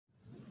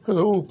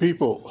Hello,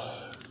 people.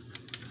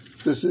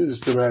 This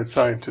is the Mad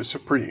Scientist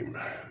Supreme,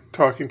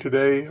 talking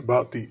today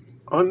about the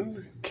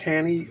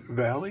Uncanny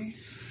Valley,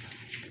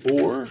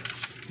 or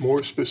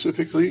more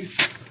specifically,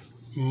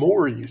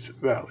 Maury's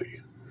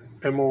Valley.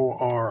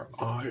 MORI'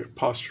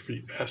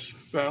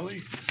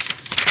 Valley.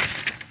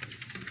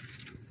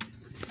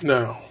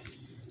 Now,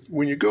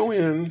 when you go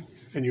in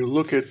and you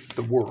look at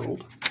the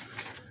world,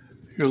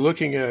 you're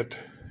looking at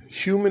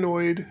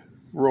humanoid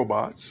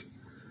robots.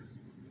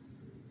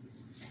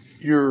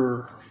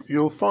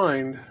 You'll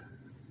find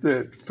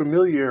that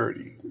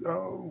familiarity,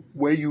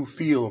 way you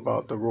feel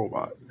about the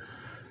robot.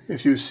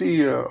 If you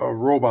see a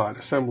robot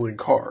assembling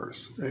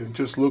cars, and it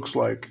just looks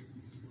like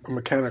a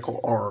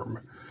mechanical arm,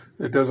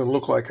 it doesn't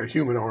look like a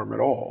human arm at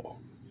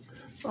all.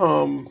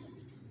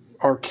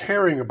 Our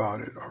caring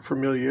about it, our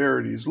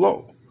familiarity is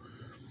low.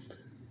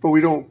 But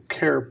we don't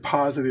care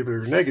positively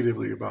or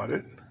negatively about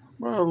it.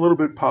 Well, a little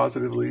bit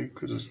positively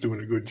because it's doing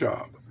a good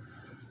job.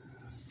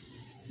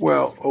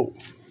 Well,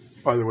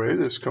 by the way,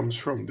 this comes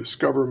from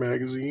Discover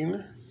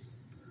Magazine,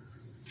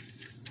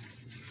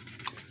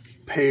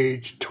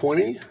 page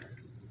 20,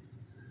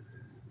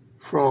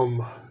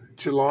 from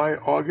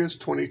August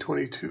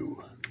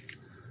 2022.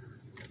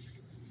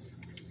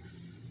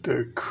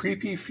 The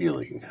creepy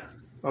feeling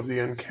of the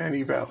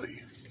Uncanny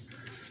Valley.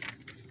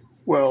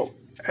 Well,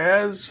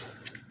 as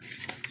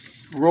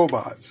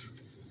robots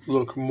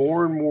look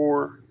more and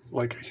more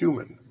like a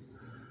human,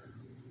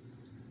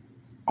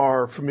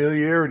 our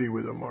familiarity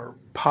with them, our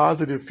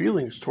positive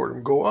feelings toward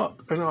them go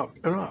up and up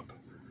and up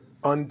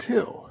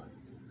until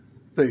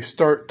they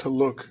start to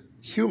look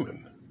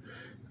human.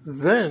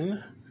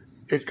 Then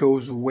it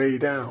goes way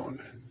down,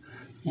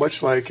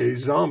 much like a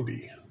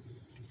zombie.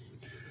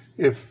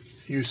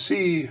 If you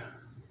see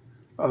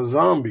a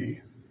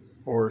zombie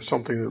or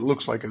something that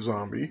looks like a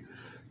zombie,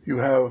 you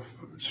have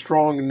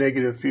strong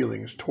negative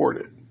feelings toward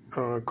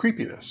it,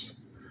 creepiness.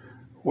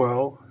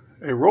 Well,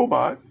 a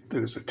robot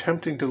that is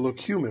attempting to look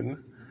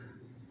human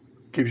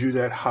gives you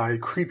that high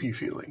creepy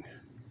feeling.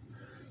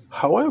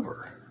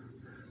 However,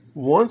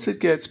 once it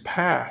gets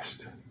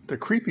past the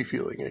creepy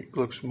feeling, it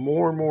looks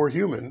more and more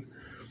human,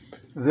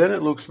 then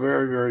it looks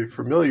very, very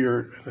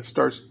familiar,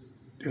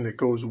 and it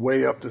goes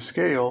way up the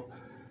scale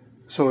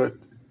so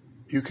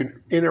you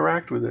can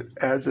interact with it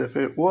as if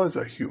it was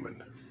a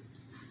human.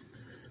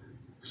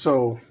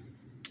 So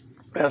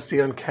that's the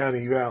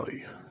Uncanny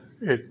Valley.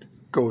 It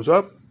goes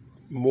up,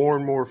 more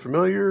and more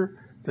familiar,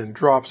 then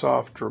drops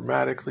off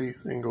dramatically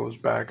and goes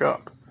back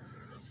up.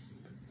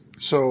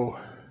 So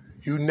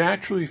you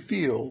naturally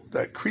feel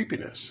that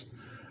creepiness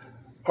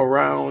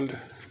around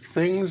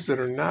things that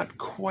are not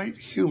quite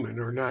human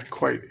or not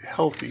quite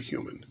healthy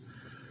human.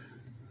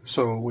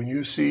 So when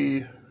you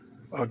see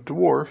a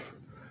dwarf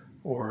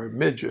or a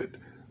midget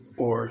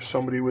or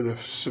somebody with a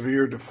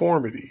severe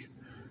deformity,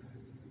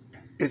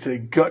 it's a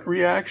gut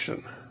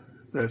reaction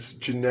that's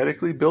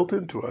genetically built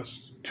into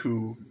us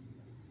to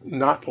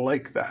not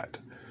like that.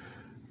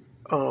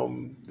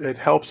 It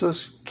helps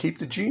us keep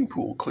the gene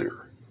pool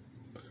clear.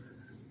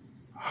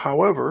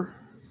 However,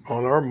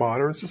 on our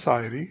modern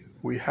society,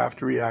 we have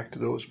to react to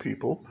those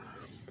people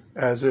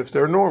as if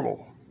they're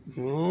normal.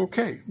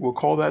 Okay, we'll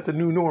call that the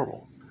new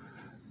normal.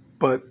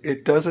 But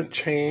it doesn't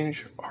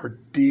change our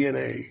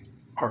DNA.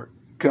 Our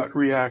gut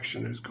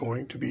reaction is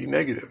going to be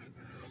negative.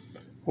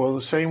 Well,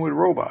 the same with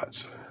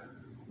robots.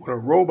 When a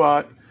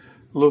robot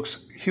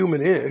looks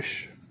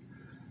human-ish,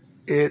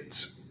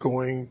 it's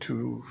going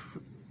to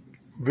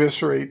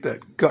viscerate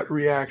that gut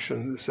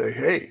reaction to say,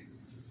 hey,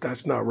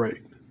 that's not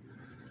right.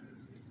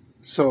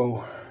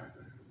 So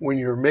when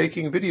you're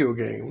making video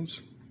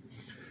games,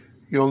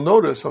 you'll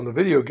notice on the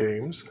video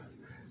games,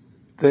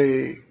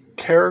 they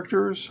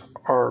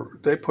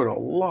put a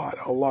lot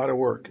of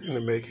work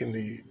into making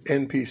the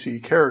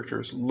NPC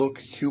characters look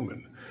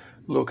human,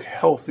 look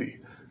healthy,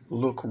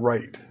 look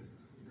right.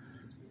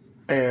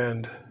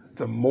 And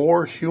the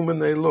more human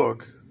they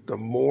look, the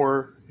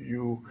more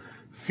you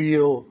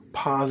feel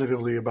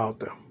positively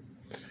about them.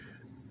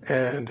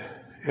 And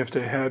if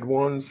they had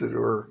ones that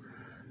are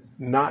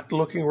not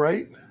looking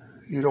right,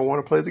 you don't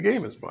want to play the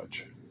game as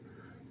much.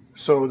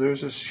 So there's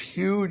this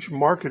huge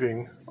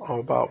marketing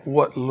about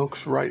what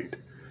looks right.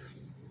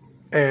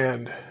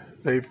 And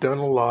they've done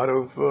a lot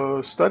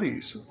of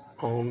studies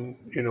on,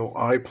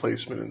 eye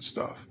placement and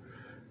stuff.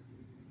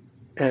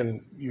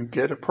 And you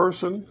get a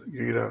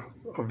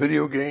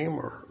video game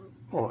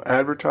or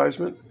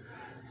advertisement,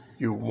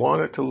 you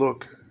want it to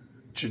look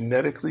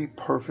genetically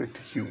perfect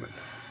human.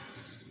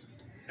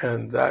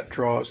 And that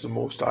draws the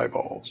most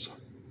eyeballs.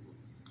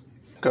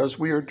 Because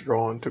we are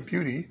drawn to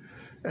beauty,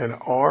 and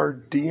our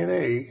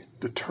DNA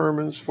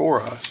determines for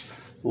us,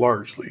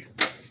 largely,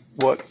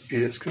 what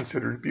is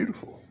considered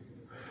beautiful.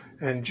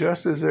 And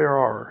just as there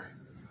are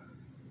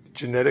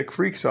genetic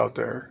freaks out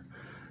there,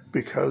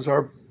 because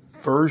our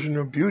version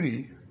of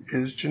beauty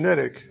is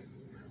genetic,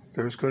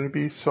 there's going to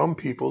be some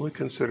people that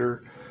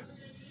consider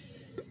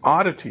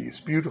oddities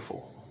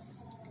beautiful.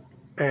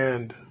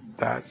 And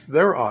that's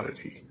their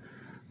oddity.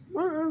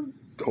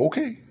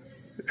 Okay,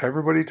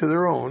 everybody to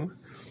their own.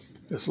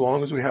 As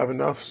long as we have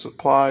enough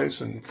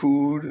supplies and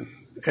food and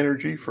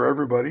energy for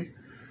everybody,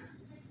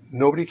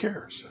 nobody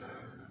cares.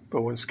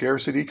 But when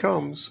scarcity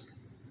comes,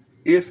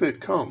 if it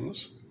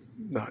comes,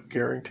 not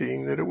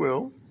guaranteeing that it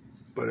will,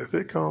 but if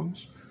it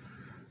comes,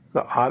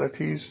 the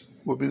oddities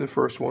will be the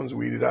first ones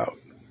weeded out.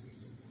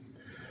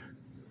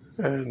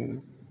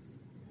 And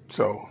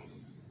so,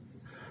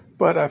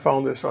 but I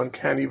found this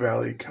Uncanny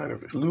Valley kind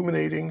of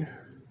illuminating,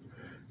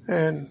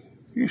 and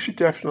you should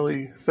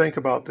definitely think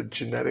about the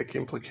genetic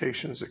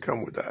implications that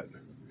come with that.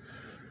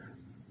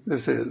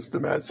 This is the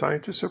Mad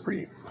Scientist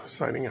Supreme,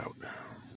 signing out.